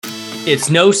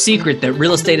It's no secret that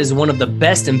real estate is one of the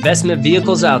best investment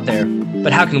vehicles out there,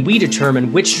 but how can we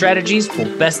determine which strategies will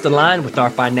best align with our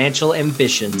financial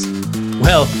ambitions?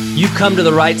 Well, you've come to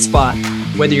the right spot.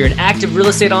 Whether you're an active real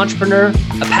estate entrepreneur,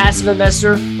 a passive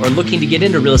investor, or looking to get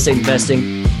into real estate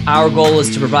investing, our goal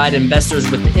is to provide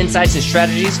investors with the insights and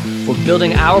strategies for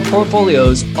building our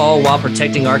portfolios, all while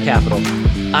protecting our capital.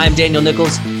 I'm Daniel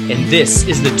Nichols, and this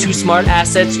is the Too Smart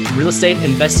Assets Real Estate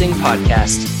Investing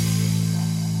Podcast.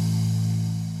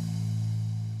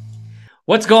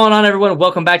 What's going on, everyone?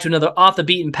 Welcome back to another Off the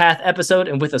Beaten Path episode.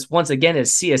 And with us once again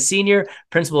is Sia Senior,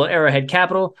 Principal at Arrowhead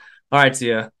Capital. All right,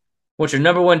 Sia, what's your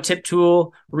number one tip,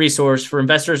 tool, resource for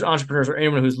investors, entrepreneurs, or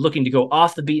anyone who's looking to go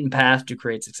off the beaten path to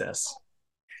create success?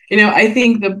 I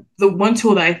think the one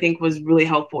tool that I think was really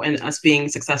helpful in us being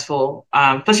successful,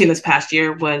 especially in this past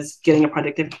year, was getting a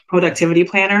productivity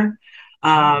planner.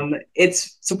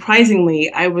 It's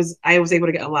surprisingly, I was able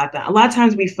to get a lot done. A lot of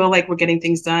times we feel like we're getting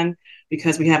things done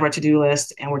because we have our to-do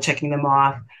list and we're checking them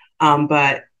off.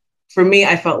 But for me,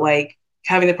 I felt like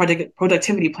having the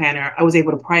productivity planner, I was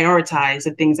able to prioritize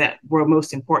the things that were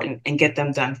most important and get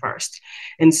them done first.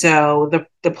 And so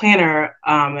the planner,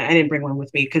 I didn't bring one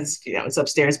with me because it's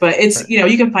upstairs, but it's,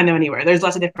 you can find them anywhere. There's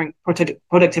lots of different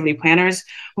productivity planners.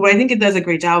 But what I think it does a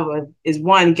great job of is,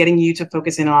 one, getting you to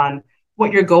focus in on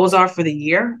what your goals are for the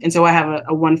year. And so I have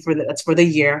a one that's for the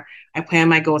year. I plan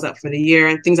my goals up for the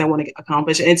year, things I want to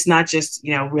accomplish. And it's not just,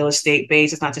 real estate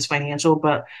based. It's not just financial,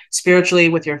 but spiritually,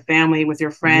 with your family, with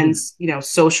your friends,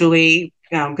 socially,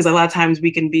 because a lot of times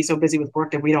we can be so busy with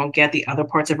work that we don't get the other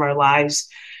parts of our lives,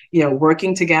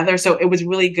 working together. So it was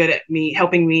really good at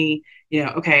helping me,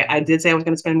 okay, I did say I was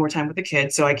going to spend more time with the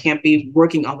kids, so I can't be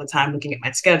working all the time looking at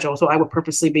my schedule. So I would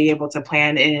purposely be able to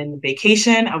plan in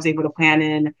vacation. I was able to plan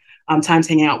in times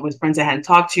hanging out with friends I hadn't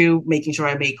talked to, making sure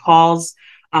I made calls,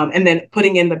 and then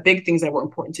putting in the big things that were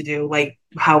important to do, like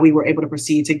how we were able to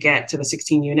proceed to get to the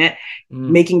 16 unit,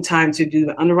 making time to do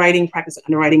the underwriting, practice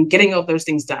underwriting, getting all those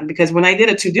things done. Because when I did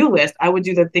a to-do list, I would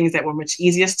do the things that were much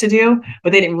easiest to do,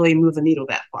 but they didn't really move the needle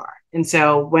that far. And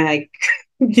so when I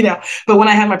but when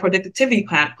I had my productivity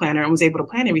planner and was able to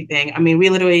plan everything, we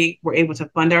literally were able to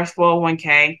fund our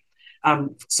 401k,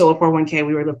 solo 401k.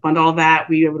 We were able to fund all that.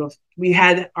 We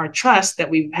had our trust that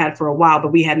we've had for a while,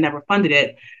 but we had never funded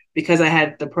it because I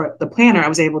had the planner. I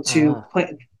was able to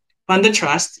fund the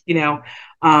trust.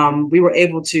 We were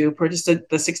able to purchase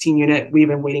the 16 unit we've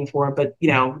been waiting for, but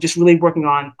just really working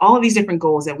on all of these different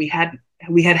goals that we had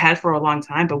for a long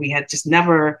time, but we had just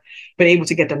never been able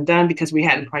to get them done because we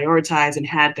hadn't prioritized and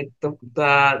had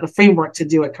the framework to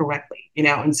do it correctly,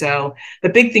 And so the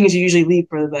big things you usually leave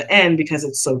for the end because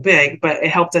it's so big, but it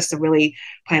helped us to really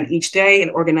plan each day and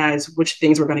organize which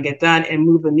things we're going to get done and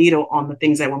move the needle on the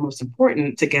things that were most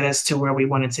important to get us to where we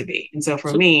wanted to be. And so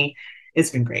for me,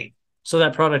 it's been great. So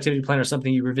that productivity planner is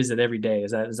something you revisit every day.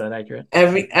 Is that accurate?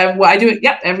 I do it.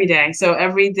 Yep. Every day. So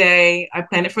every day I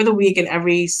plan it for the week, and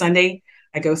every Sunday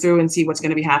I go through and see what's going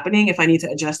to be happening. If I need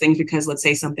to adjust things, because let's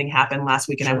say something happened last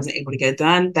week and I wasn't able to get it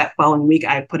done, that following week,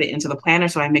 I put it into the planner.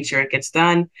 So I make sure it gets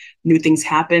done. New things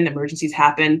happen, emergencies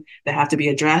happen that have to be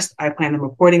addressed. I plan them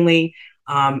accordingly.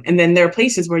 And then there are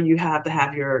places where you have to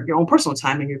have your own personal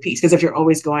time and your peace. Because if you're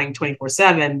always going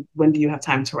 24/7, when do you have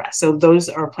time to rest? So those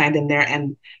are planned in there,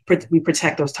 and we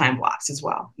protect those time blocks as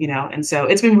well, And so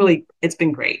it's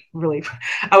been great. Really,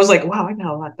 I was like, wow, I got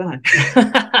a lot done.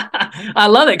 I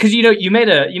love it because you made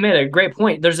a great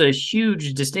point. There's a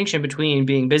huge distinction between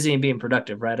being busy and being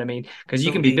productive, right? Because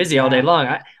you can be busy all day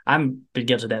long. I'm been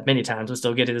guilty of that many times. I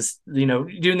still get to this,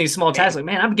 doing these small tasks. Like,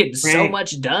 man, I'm getting so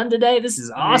much done today. This is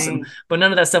awesome. But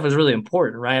none of that stuff is really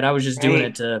important, right? I was just doing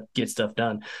it to get stuff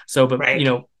done. So, but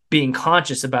being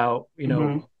conscious about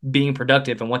being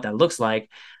productive and what that looks like,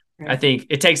 I think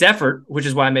it takes effort, which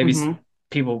is why maybe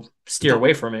people steer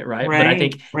away from it, right? But I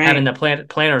think having the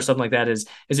planner or something like that is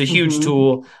a huge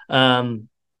tool. I'm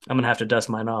gonna have to dust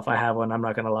mine off. I have one. I'm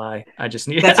not gonna lie. I just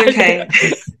need. That's okay.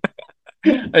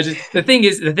 The thing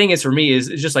is for me is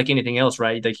just like anything else,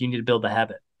 right? Like you need to build the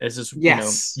habit. It's just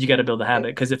you got to build the habit,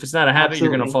 because if it's not a habit,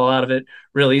 you're going to fall out of it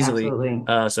real easily.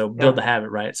 So build the habit,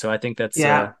 right? So I think that's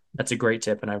a great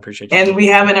tip, and I appreciate you. And we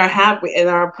have in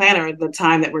our planner the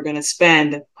time that we're going to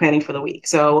spend planning for the week.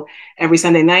 So every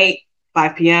Sunday night,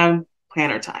 5 p.m.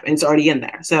 planner time, and it's already in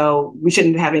there. So we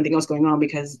shouldn't have anything else going on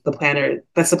because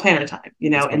that's the planner time,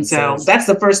 And so that's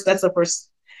the first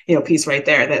piece right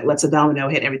there that lets a domino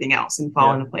hit everything else and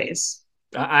fall into place.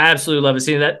 I absolutely love it.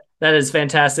 See, that is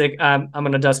fantastic. I'm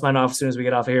going to dust mine off as soon as we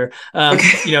get off of here.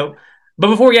 But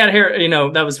before we get out of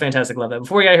here, that was fantastic. Love that.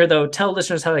 Before we get out of here, though, tell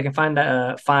listeners how they can find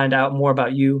out more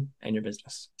about you and your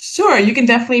business. Sure. You can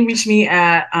definitely reach me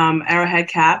at Arrowhead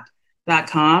Cap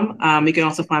You can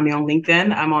also find me on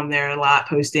LinkedIn. I'm on there a lot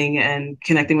posting and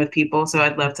connecting with people. So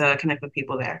I'd love to connect with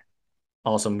people there.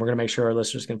 Awesome. We're going to make sure our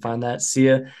listeners can find that.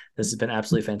 Sia, this has been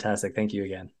absolutely fantastic. Thank you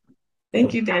again.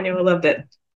 Thank you, Daniel. I loved it.